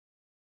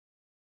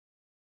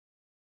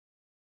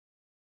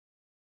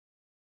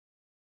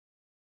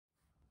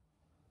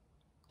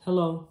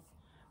Hello,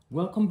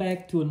 welcome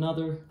back to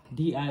another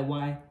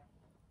DIY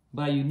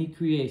by Unique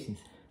Creations.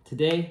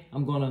 Today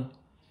I'm gonna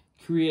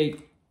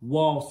create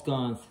wall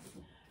scones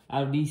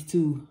out of these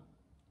two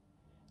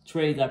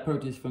trays I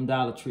purchased from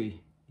Dollar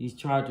Tree, these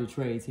charger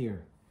trays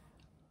here.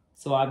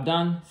 So I've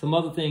done some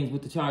other things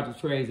with the charger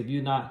trays. If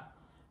you're not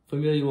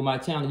familiar with my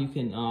channel, you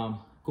can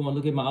go and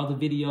look at my other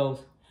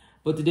videos.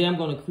 But today I'm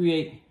gonna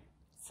create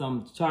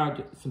some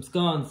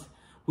scones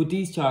with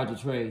these charger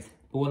trays.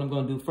 But what I'm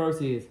gonna do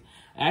first is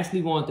I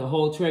actually want the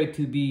whole tray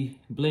to be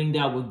blinged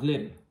out with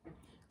glitter.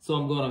 So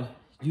I'm gonna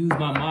use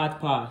my Mod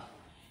Podge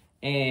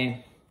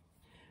and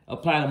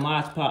apply the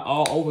Mod Podge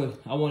all over.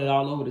 I want it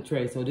all over the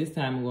tray. So this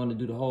time I'm gonna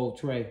do the whole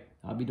tray.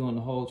 I'll be doing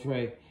the whole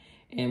tray.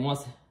 And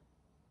once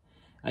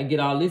I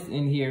get all this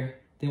in here,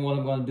 then what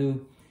I'm gonna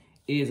do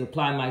is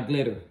apply my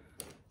glitter,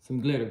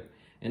 some glitter.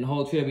 And the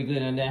whole tray will be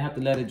glitter, and then I have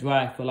to let it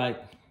dry for like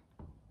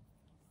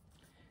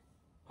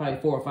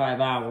probably 4 or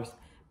 5 hours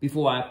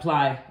before I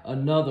apply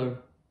another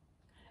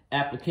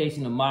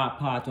application of Mod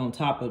Podge on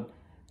top of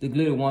the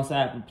glitter once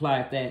I've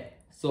applied that,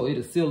 so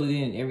it'll seal it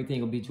in and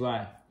everything will be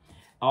dry.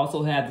 I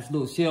also have this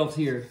little shelves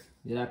here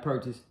that I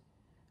purchased,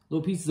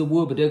 little pieces of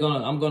wood, but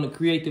I'm gonna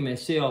create them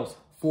as shelves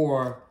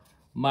for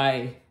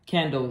my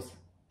candles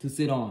to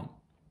sit on.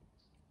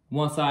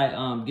 Once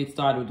I get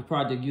started with the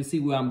project, you'll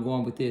see where I'm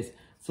going with this.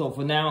 So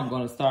for now, I'm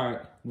gonna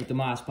start with the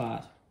Mod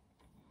Podge.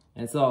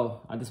 And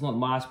so I just want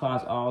Mod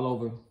Podge all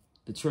over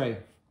the tray,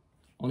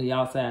 on the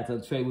outside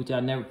of the tray, which I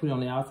never put on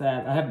the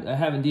outside. I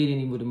haven't did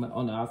any with them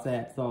on the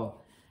outside, so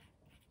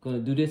I'm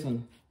gonna do this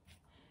one.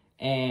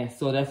 And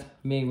so that's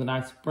mean when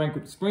I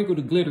sprinkle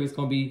the glitter, it's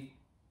gonna be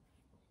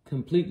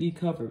completely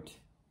covered.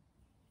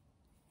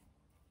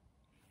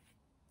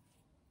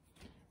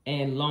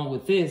 And along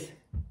with this,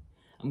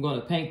 I'm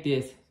gonna paint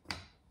this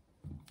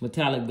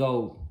metallic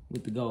gold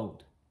with the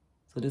gold.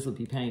 So this will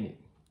be painted.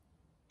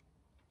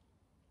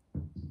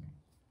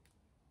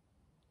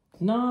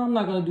 No, I'm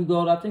not gonna do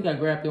gold. I think I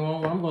grabbed the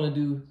wrong one. I'm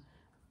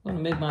gonna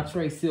make my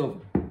tray silver.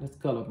 That's the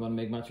color I'm gonna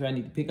make my tray.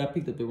 I picked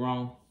up the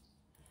wrong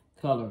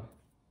color.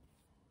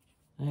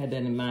 I had that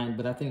in mind,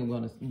 but I think I'm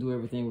gonna do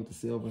everything with the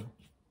silver.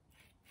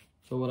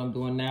 So what I'm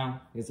doing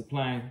now is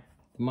applying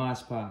the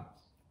Mod Podge.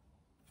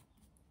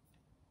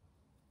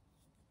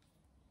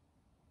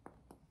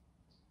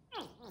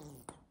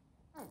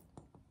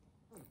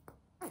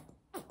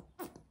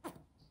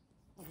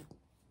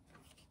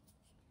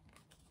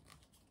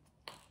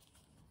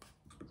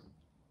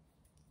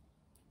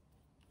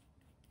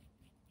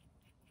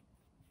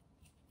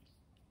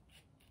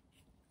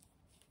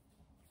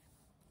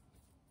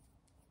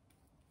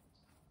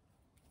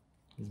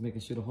 Just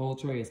making sure the whole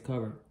tray is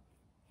covered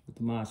with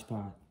the Mod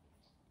Podge.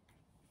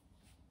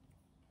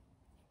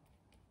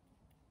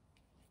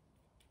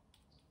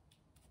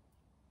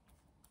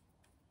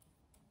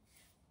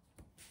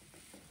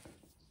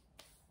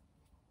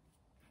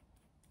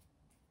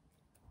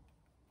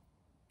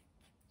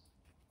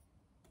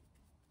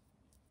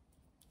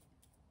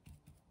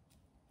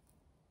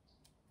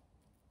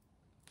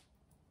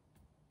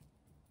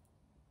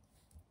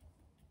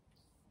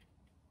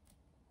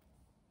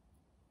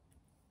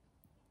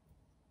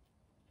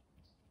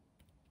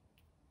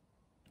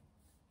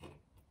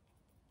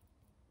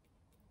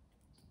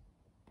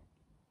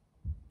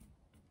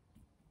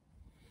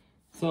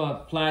 So I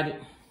applied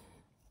it.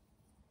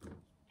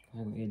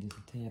 I'm gonna add just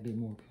a tad bit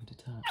more at the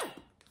top. So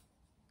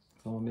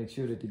I'm gonna make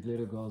sure that the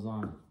glitter goes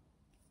on.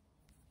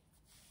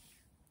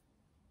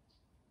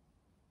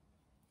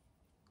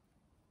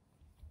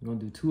 I'm gonna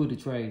do 2 of the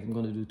trays. I'm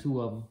gonna do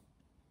 2 of them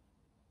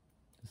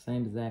the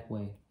same exact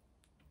way.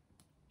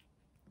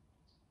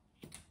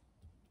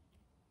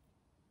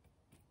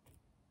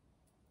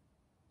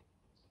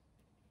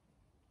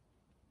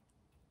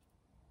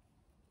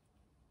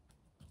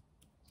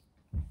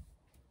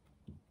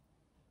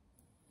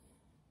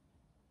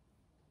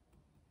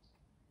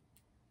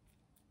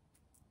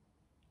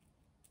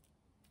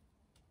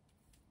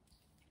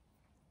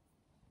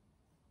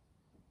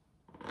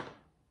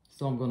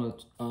 So I'm gonna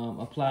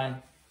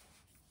apply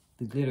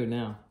the glitter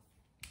now.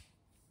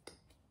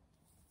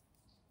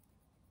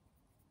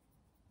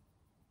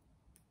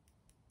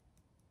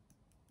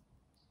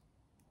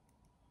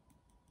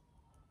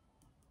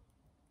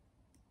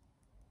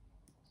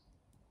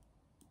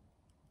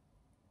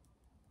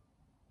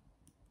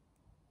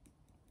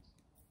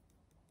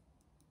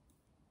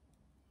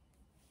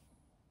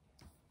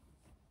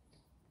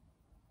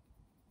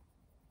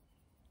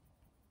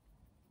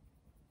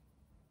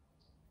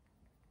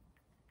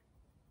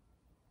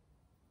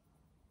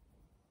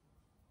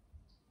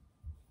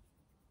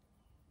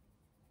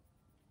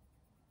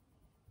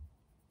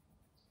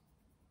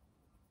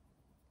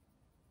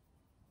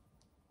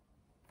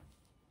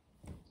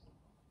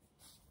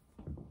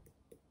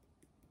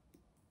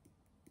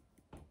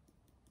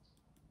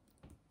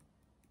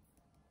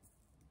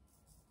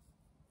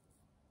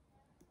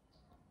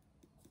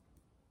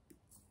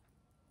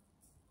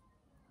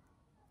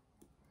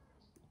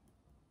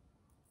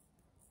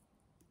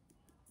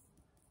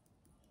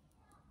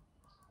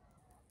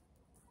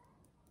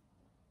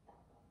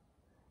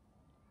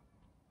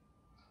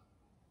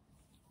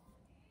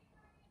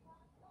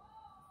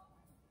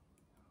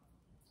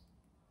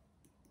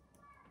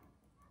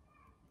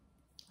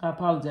 I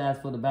apologize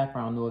for the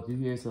background noise. You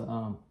hear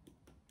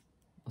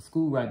a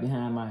school right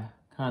behind my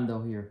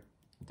condo here.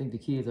 I think the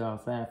kids are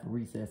outside for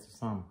recess or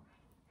something.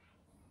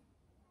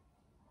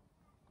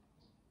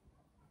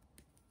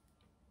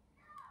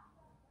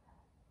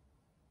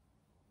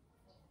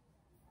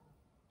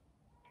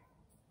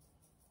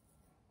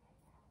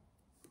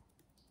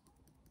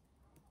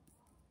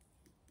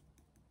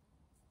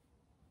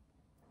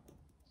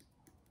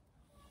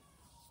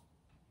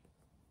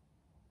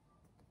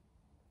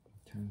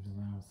 Turns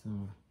around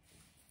soon.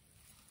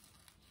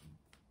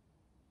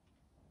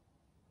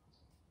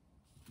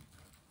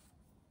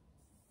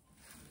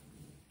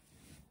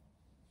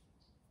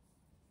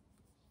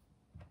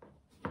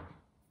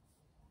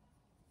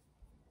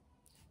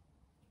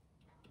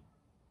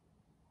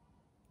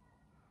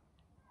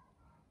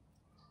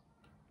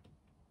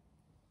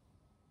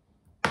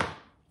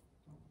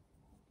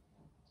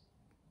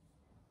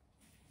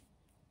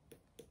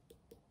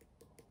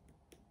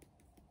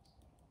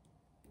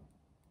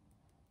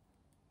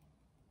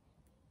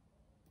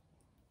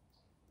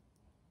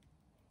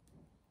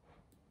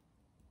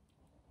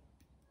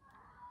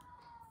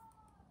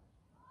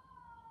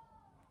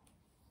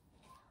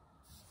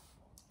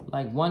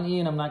 Like one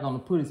end, I'm not going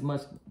to put as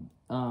much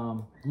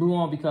glue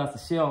on because the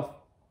shelf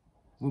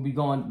will be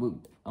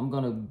going. I'm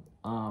going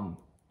to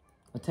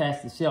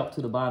attach the shelf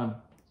to the bottom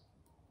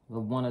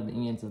of one of the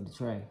ends of the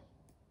tray,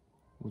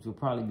 which will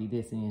probably be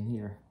this end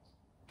here.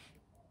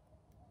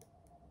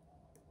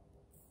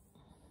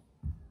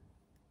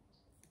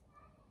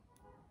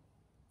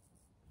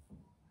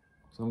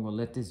 So I'm going to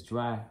let this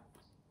dry.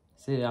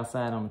 Sit it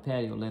outside on the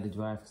patio, let it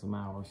dry for some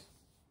hours.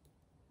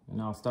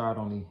 And I'll start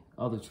on the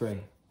other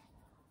tray.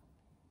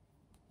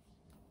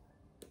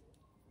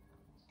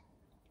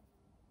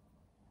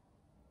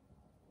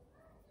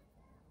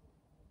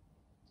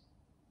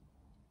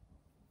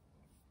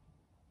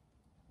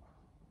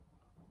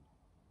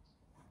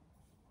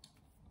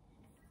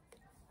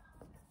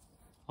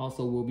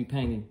 Also, we'll be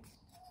painting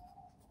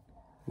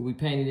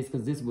this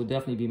because this will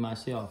definitely be my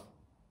shelf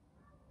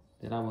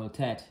that I will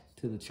attach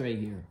to the tray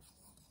here.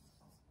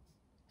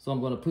 So I'm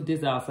going to put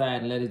this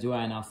outside and let it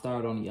dry, and I'll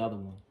start on the other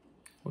one.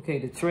 Okay,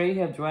 the tray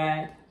have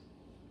dried.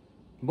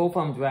 Both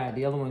of them dried.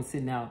 The other one's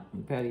sitting out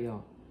on the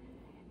patio.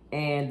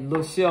 And the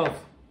little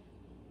shelf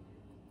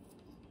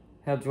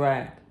have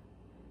dried.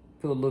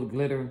 Put a little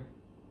glitter,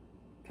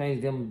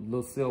 painted them a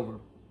little silver.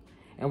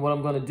 And what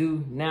I'm going to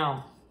do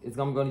now is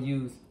I'm going to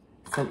use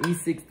some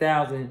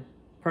E6000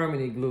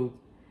 permanent glue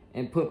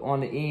and put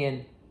on the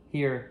end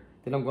here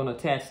that I'm going to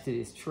attach to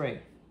this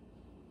tray.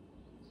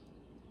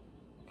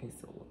 Okay,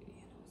 so what end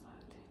was I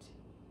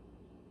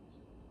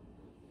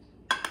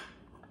attaching?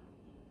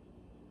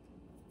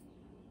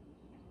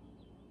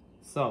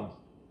 So,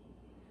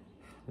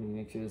 let me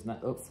make sure it's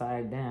not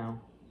upside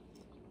down.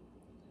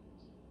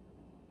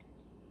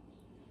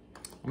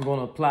 I'm going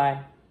to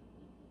apply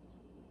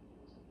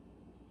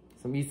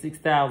some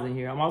E6000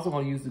 here. I'm also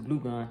going to use the glue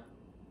gun.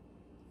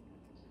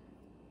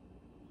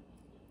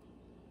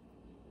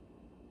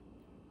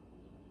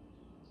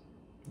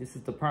 This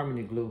is the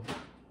permanent glue.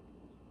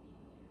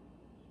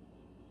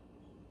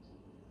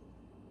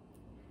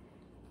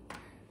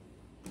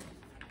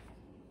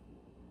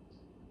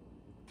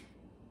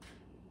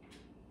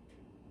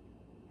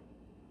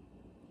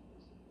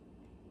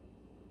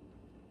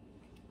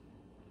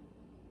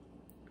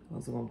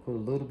 Also going to put a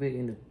little bit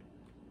in the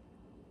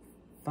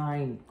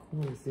fine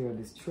corners there of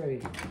this tray.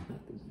 Not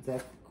the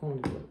exact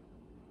corners, but.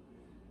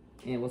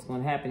 And what's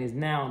going to happen is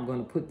now I'm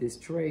going to put this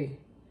tray.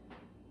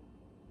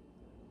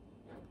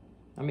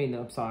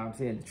 I'm sorry, I'm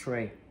saying the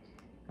tray.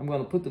 I'm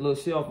going to put the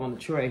little shelf on the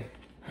tray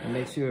and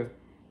make sure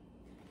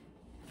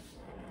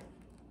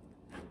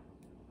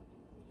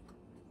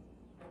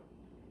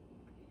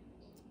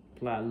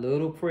apply a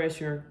little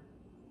pressure.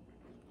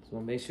 So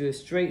make sure it's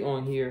straight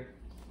on here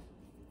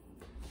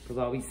because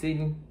I'll be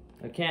sitting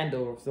a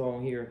candle or so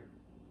on here.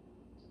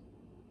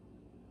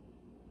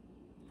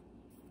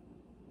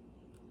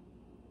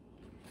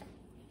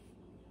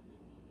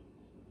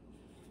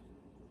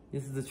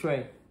 This is the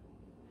tray.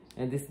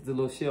 And this is the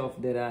little shelf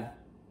that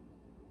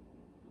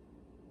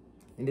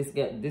this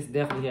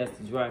definitely has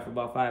to dry for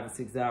about 5 or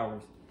 6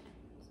 hours.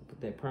 So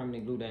put that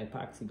permanent glue, that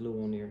epoxy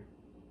glue on there.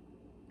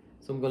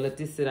 So I'm gonna let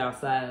this sit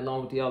outside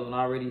along with the other one.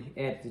 I already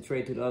added the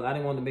tray to the other. I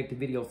didn't want to make the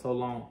video so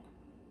long.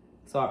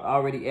 So I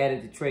already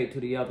added the tray to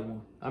the other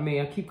one.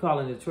 I keep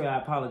calling it a tray, I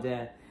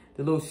apologize.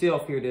 The little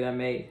shelf here that I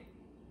made,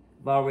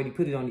 I've already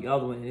put it on the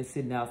other one and it's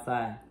sitting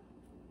outside.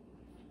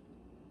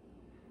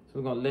 So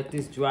we're gonna let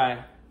this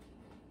dry.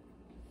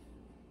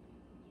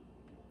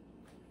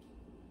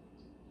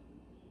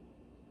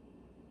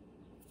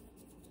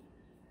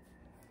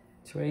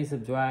 Trays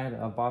have dried.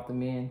 I bought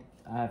them in.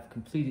 I've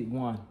completed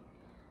one,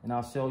 and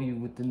I'll show you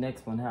with the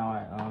next one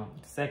how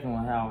the second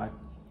one how I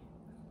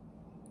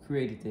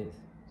created this.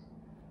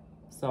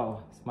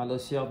 So it's my little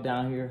shelf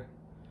down here.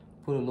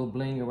 Put a little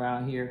bling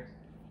around here.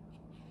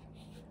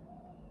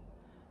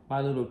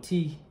 My little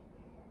tea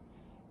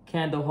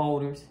candle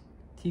holders,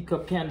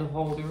 teacup candle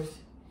holders,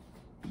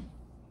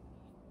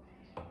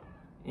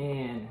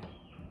 and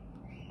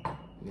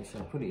Make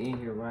sure I put it in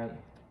here right.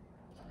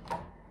 I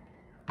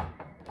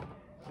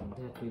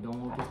definitely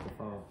don't want this to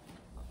fall.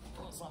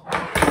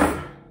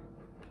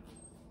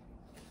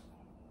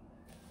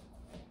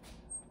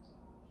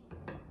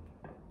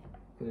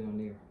 Put it on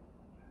there.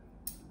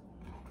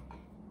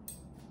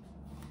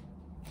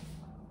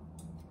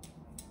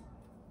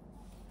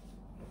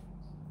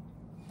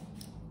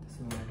 This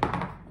one right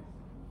here.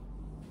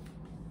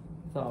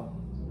 So,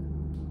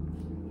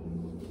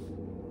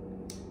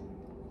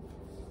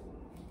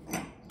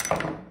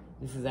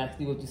 this is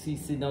actually what you see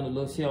sitting on the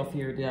little shelf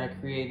here that I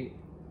created.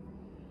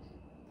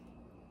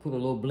 Put a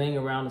little bling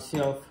around the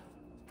shelf.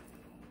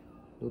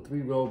 Little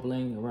 3-row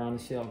bling around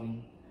the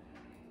shelving.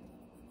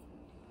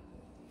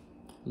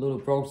 Little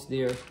brooch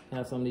there.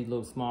 Have some of these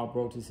little small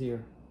brooches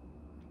here.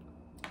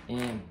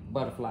 And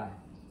butterfly.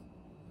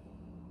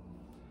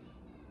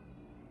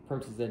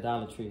 Purchased at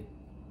Dollar Tree.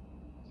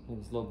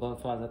 These little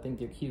butterflies, I think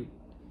they're cute.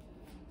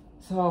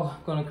 So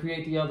I'm gonna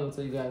create the other one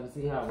so you guys will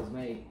see how it was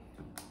made.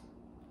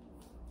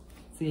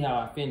 See how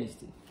I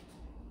finished it.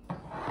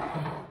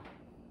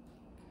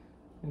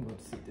 I'm going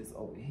to sit this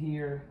over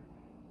here.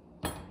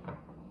 I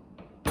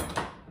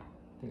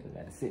think I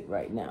gotta sit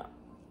right now.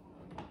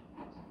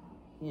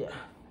 Yeah,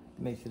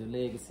 make sure the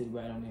leg is sitting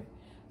right on there.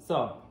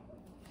 So,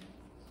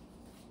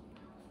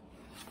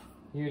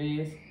 here it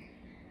is.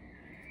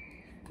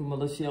 Put my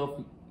little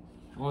shelf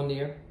on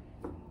there.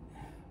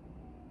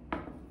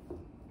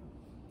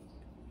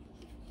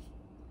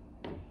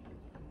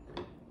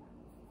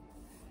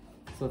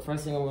 So the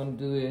first thing I'm gonna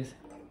do is,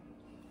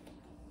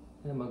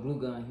 I have my glue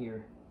gun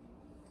here,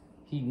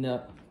 heating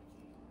up.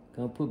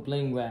 Gonna put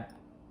bling wrap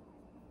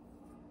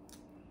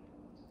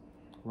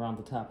around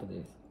the top of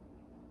this.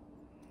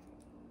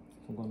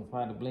 I'm gonna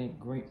apply the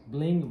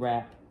bling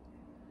wrap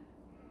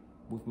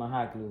with my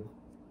hot glue.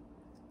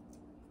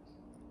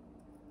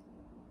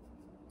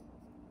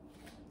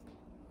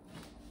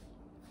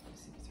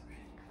 Let's see if it's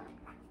ready.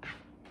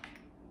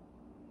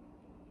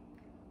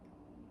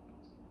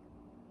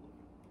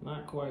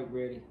 Not quite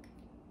ready.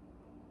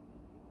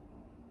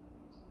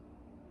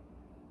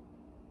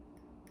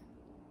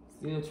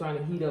 Still trying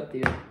to heat up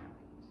there.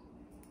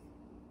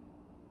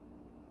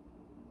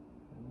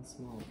 One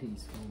small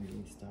piece when we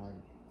get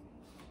started.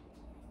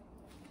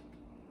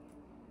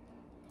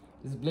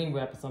 This bling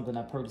wrap is something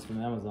I purchased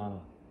from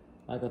Amazon.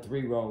 Like a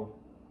 3-roll.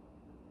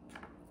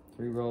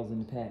 3 rolls in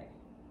the pack.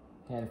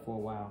 Had it for a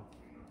while.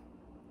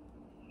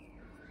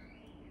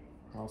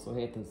 I also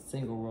had the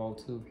single roll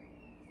too,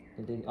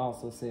 that they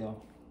also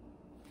sell.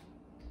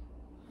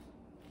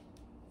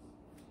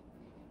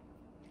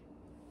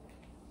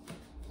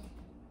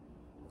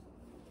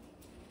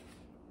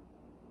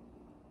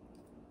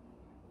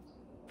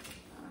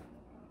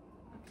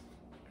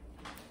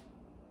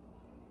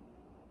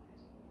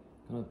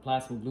 I'm gonna apply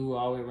some glue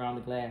all the way around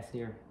the glass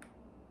here.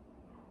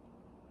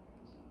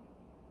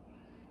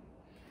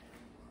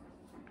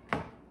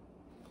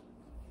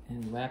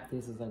 And wrap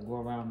this as I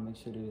go around and make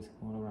sure that it's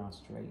going around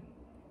straight.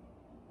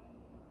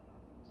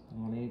 I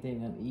don't want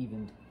anything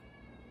uneven.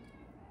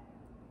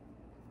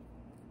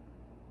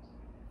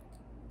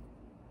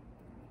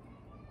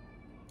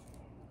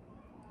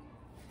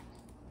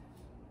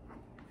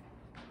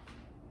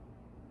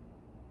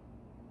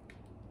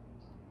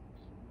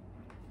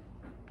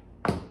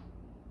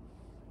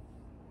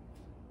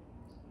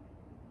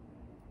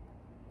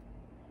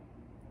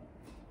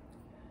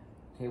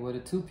 Okay, where the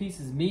 2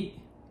 pieces meet,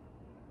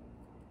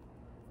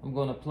 I'm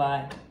gonna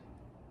apply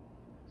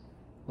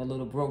my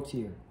little brooch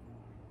here.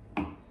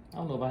 I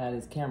don't know if I had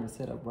this camera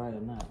set up right or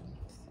not.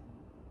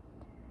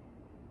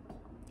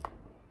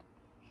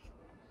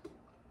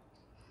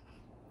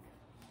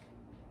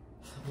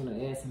 So I'm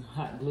gonna add some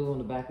hot glue on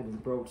the back of this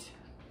brooch.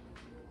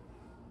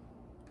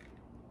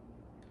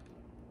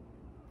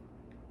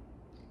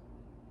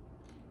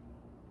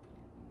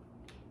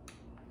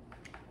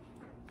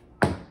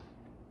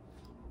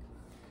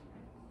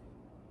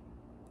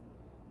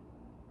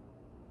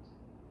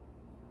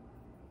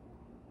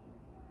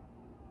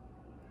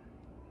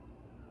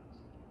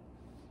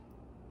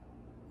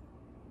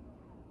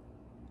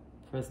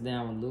 Press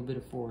down with a little bit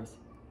of force.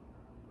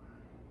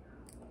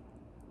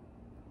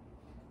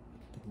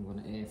 I think I'm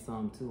gonna add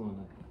some too on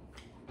the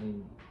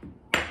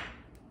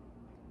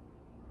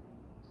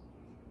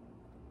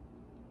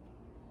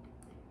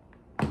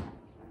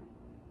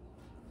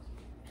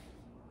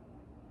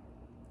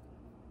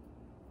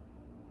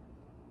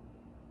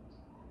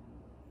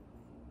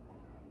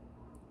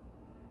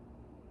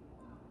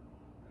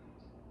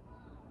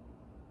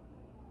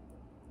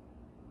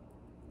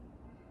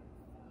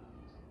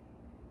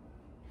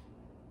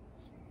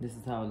This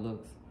is how it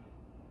looks.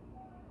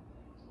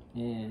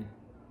 And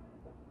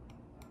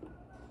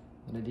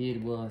what I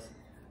did was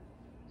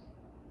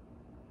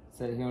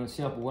set it here on the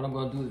shelf, but what I'm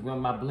gonna do is run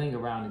my bling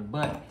around it.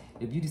 But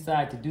if you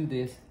decide to do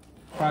this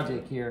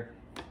project here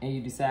and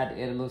you decide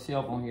to add a little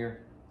shelf on here,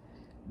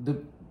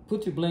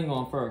 put your bling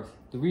on first.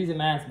 The reason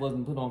mine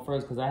wasn't put on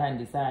first because I hadn't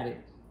decided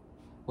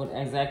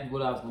exactly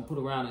what I was gonna put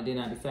around, and then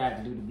I decided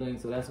to do the bling,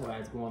 so that's why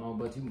it's going on.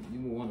 But you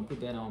will want to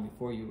put that on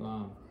before you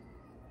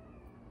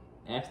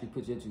actually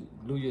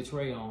glue your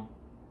tray on.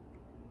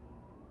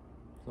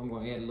 So I'm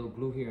going to add a little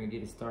glue here and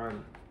get it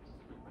started.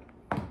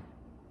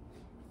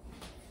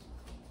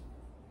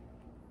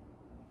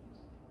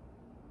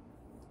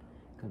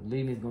 Because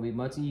believe me, it's going to be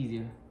much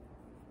easier.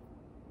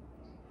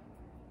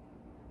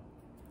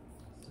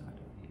 Start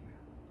over here.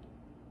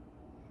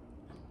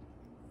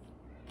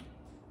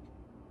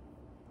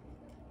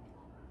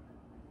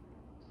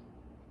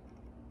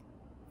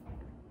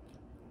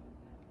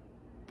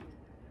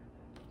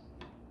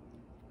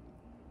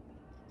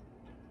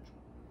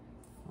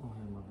 I don't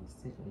have my little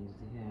stick I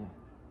usually have.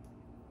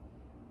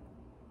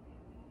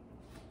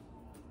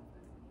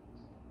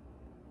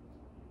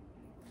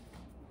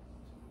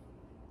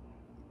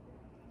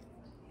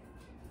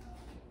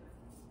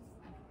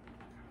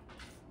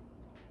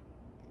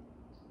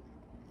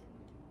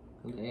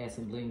 I'm gonna add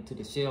some bling to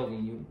the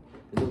shelving,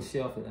 the little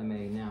shelf that I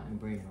made now, and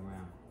bring it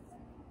around.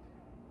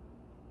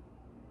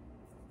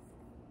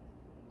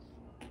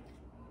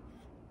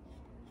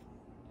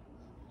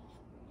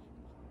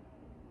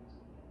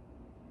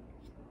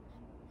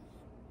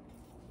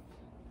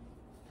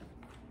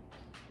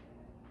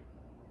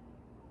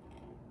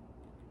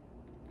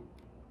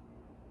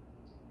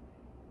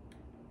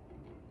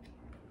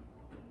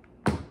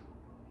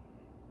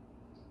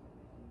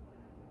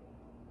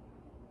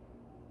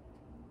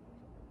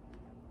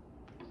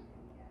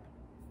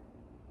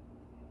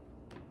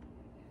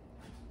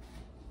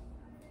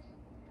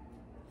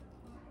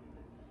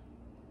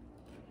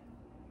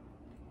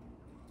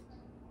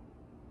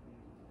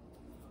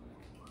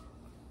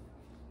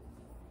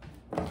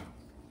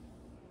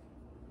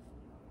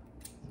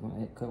 I'm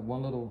gonna cut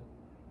one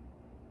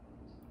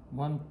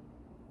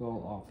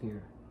roll off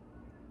here.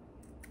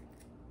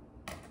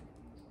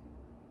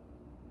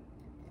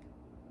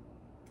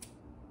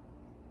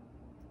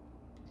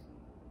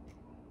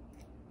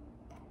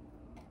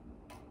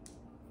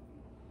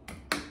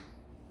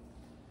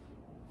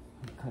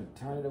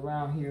 Turn it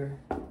around here.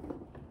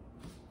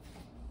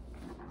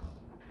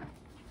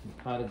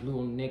 Apply the glue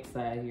on the next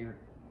side here.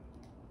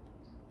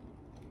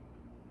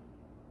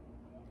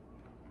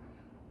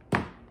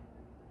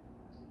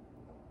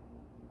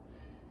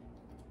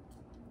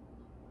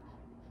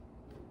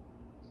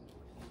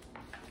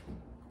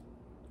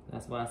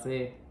 That's why I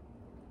said,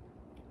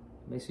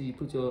 make sure you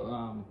put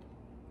your,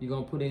 you're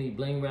gonna put any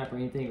bling wrap or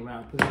anything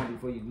around, put it on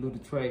before you glue the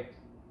tray,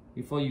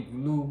 before you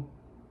glue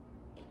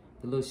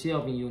the little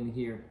shelving unit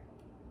here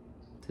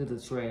to the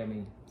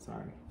tray,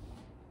 sorry.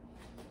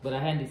 But I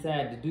hadn't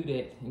decided to do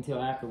that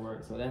until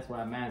afterwards, so that's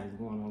why mine is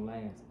going on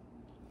last.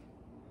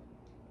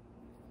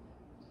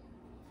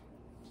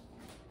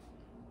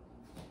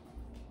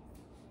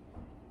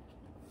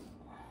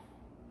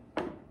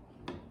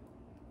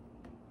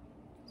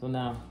 So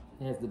now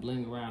it has the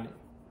bling around it.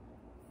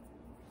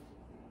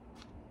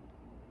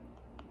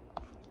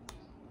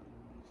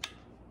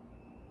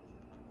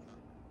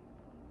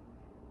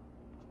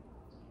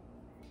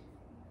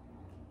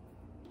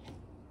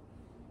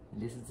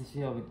 And this is the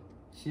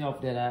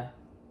shelf that I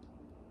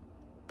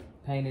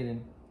painted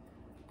and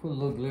put a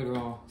little glitter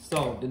on.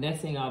 So the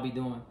next thing I'll be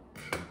doing,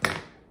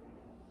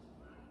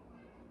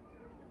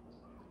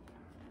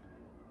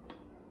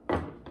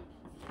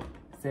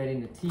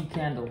 setting the tea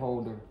candle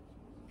holder.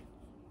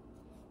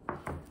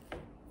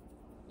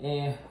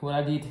 And what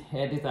I did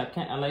add this,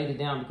 I laid it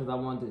down because I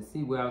wanted to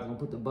see where I was gonna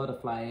put the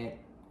butterfly at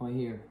on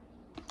here.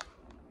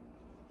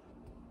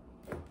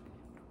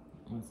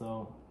 And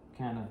so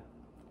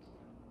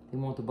they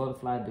want the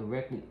butterfly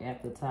directly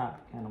at the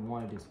top. Kind of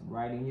wanted this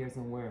right in here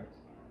somewhere.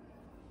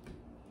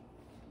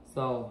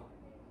 So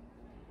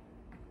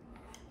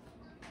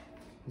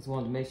just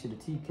wanted to make sure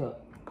the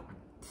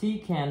tea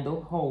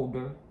candle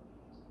holder,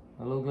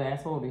 a little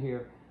glass holder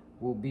here,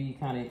 will be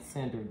kind of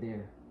centered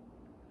there.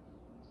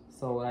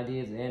 So what I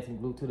did is add some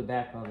glue to the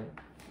back of it.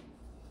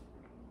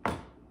 So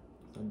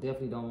I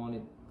definitely don't want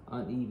it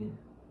uneven.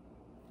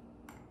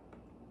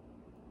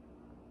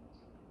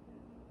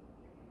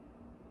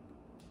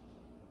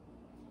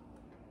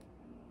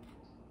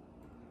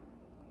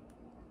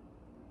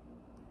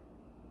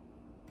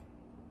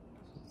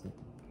 So set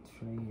the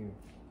tray here.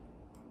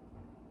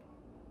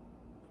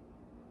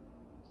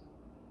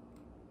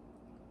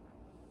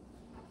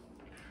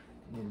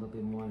 A little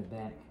bit more in the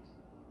back.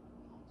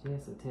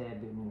 Just a tad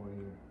bit more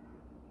here.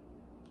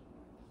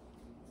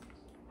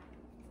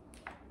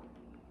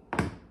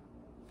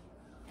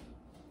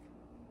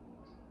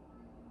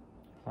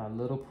 A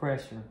little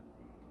pressure.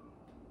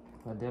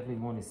 I definitely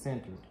want it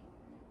centered.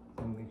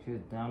 So make sure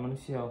it's down on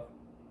the shelf.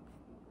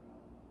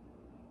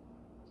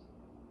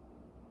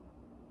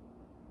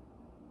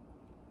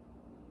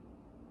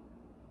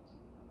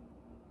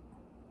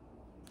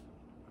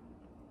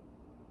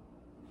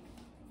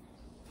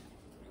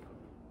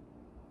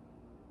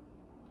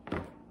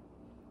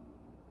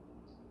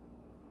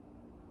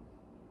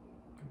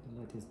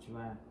 Let this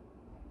dry.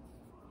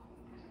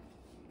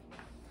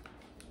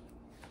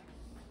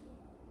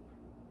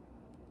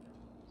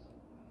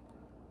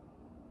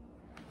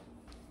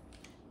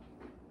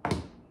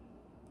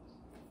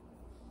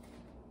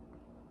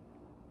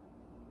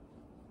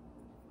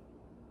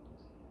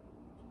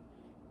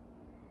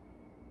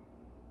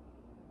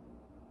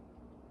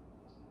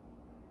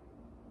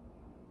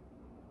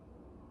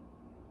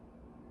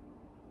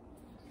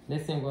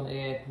 Next thing I'm gonna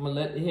add, I'm gonna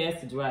let it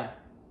has to dry.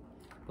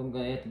 But I'm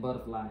gonna add the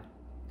butterfly.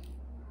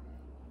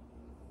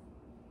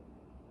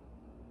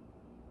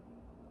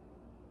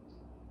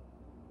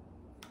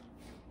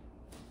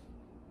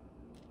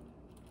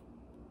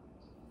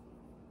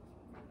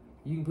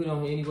 You can put it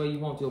on here any way you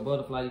want to, a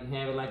butterfly. You can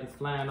have it like it's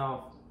flying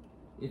off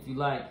if you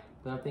like.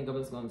 But I think I'm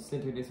just gonna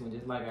center this one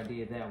just like I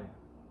did that one.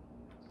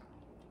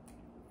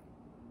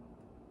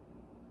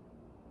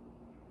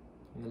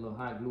 And a little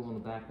hot glue on the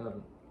back of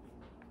it.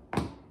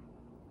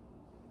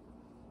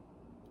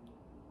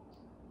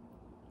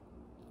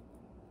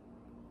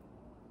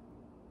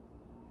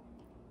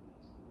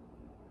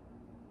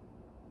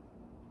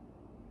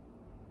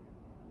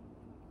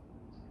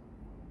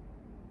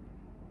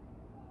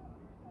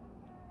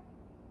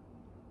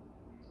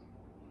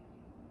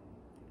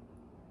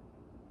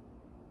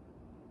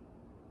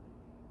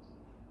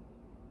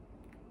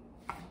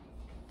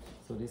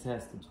 So this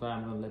has to dry.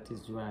 I'm gonna let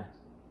this dry.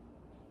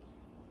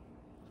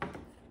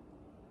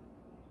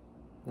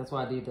 That's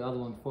why I did the other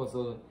one before,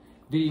 so the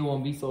video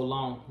won't be so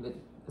long.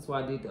 That's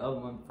why I did the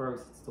other one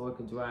first, so it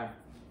could dry.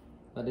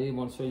 But I did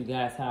want to show you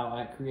guys how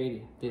I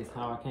created this,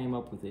 how I came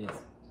up with this.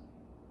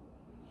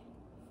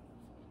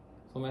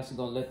 So I'm actually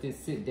gonna let this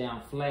sit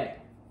down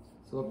flat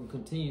so it can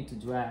continue to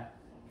dry.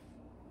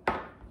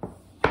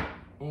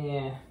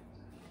 And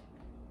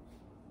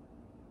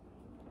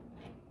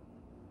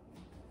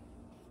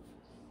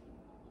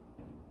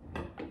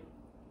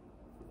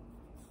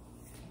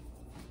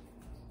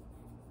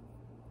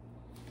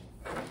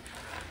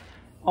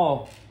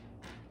oh,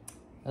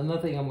 another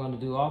thing I'm going to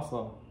do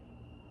also,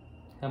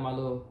 have my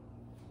little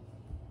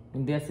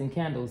incandescent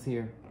candles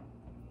here.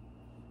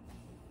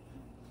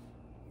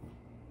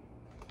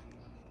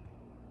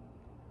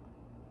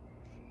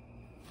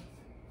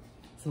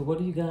 So what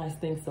do you guys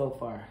think so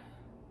far?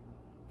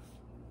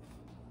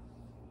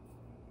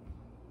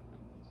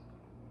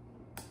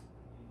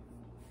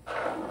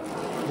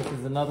 This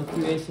is another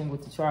creation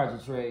with the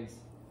charger trays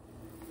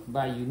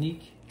by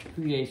Unique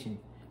Creation.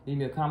 Leave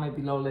me a comment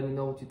below. Let me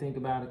know what you think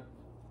about it.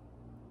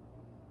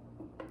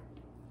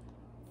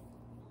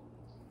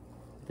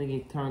 I think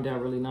it turned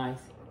out really nice.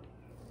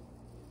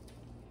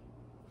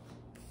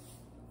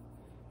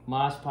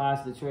 Mosh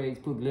Podge the trays,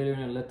 put glitter in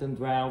and let them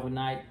dry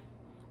overnight.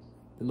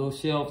 The little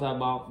shelves I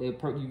bought, you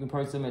can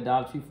purchase them at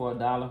Dollar Tree for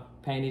 $1.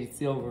 Painted it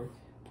silver,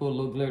 put a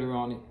little glitter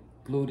on it,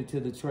 glued it to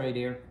the tray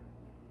there.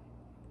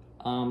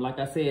 Like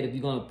I said, if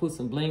you're gonna put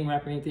some bling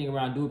wrap or anything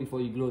around, do it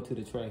before you glue it to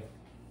the tray.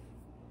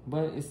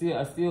 But it's still,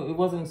 it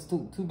wasn't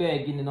too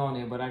bad getting it on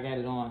there, but I got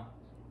it on.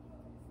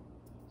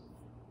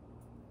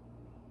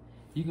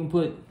 You can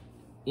put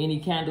any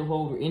candle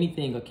holder,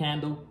 anything, a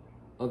candle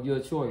of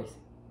your choice.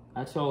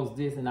 I chose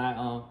this and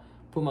I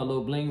put my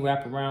little bling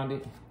wrap around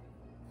it.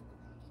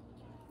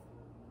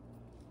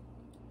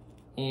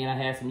 And I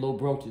had some little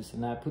brooches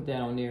and I put that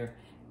on there.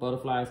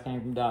 Butterflies came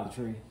from Dollar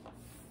Tree.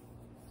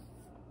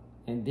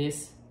 And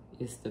this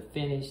is the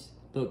finished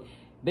look.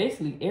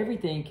 Basically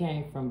everything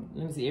came from,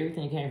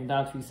 everything came from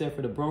Dollar Tree except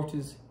for the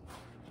brooches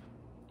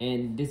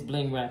and this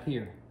bling wrap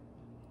here.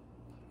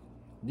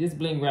 This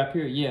bling wrap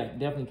here, yeah,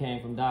 definitely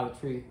came from Dollar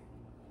Tree.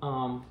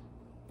 And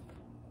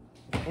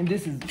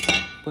this is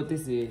what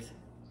this is.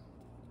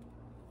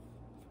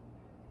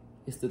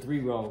 It's the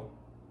 3-roll.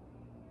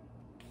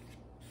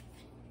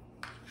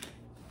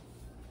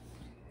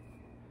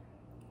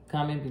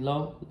 Comment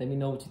below. Let me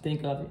know what you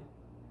think of it.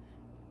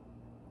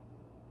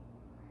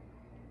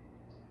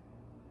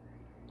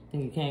 I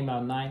think it came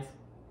out nice.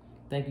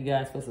 Thank you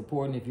guys for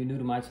supporting. If you're new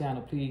to my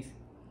channel, please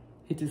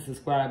hit the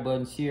subscribe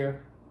button,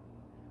 share.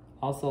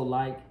 Also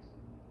like.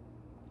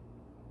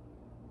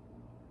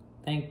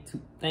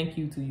 Thank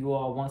you to you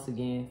all once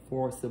again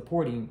for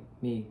supporting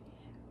me.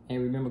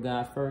 And remember,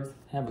 guys, first,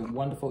 have a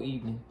wonderful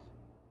evening.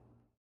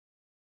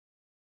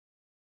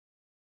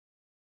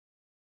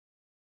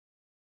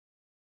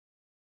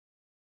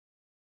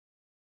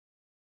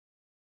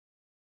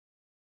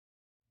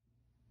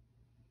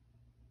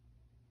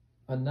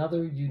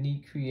 Another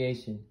unique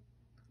creation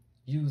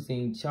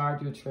using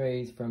charger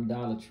trays from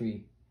Dollar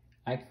Tree.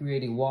 I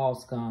created wall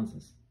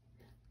sconces.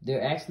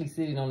 They're actually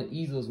sitting on the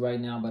easels right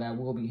now, but I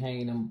will be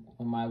hanging them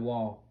on my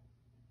wall.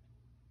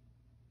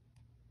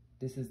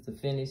 This is the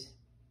finished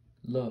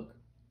look.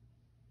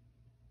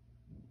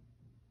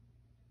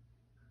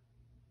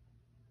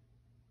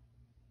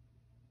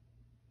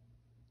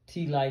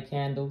 Tea light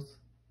candles,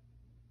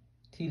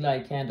 tea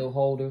light candle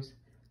holders,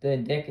 the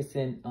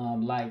incandescent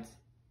lights.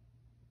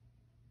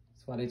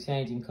 That's why they're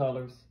changing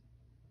colors.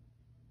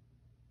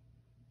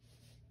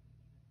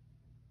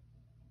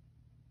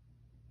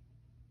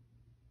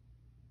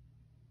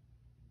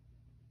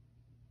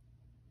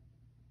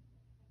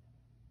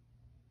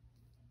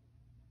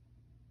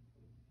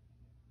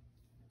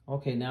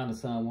 Okay, now the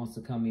sun wants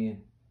to come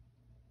in.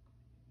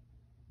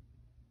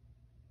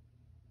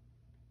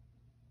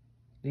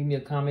 Leave me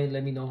a comment.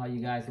 Let me know how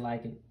you guys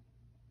like it.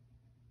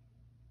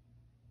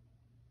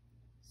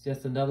 It's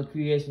just another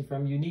creation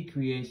from Unique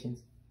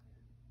Creations.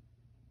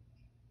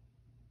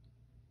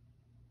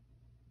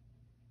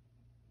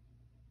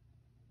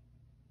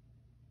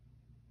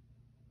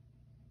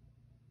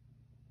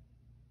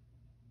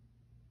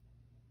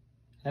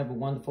 Have a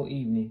wonderful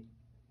evening.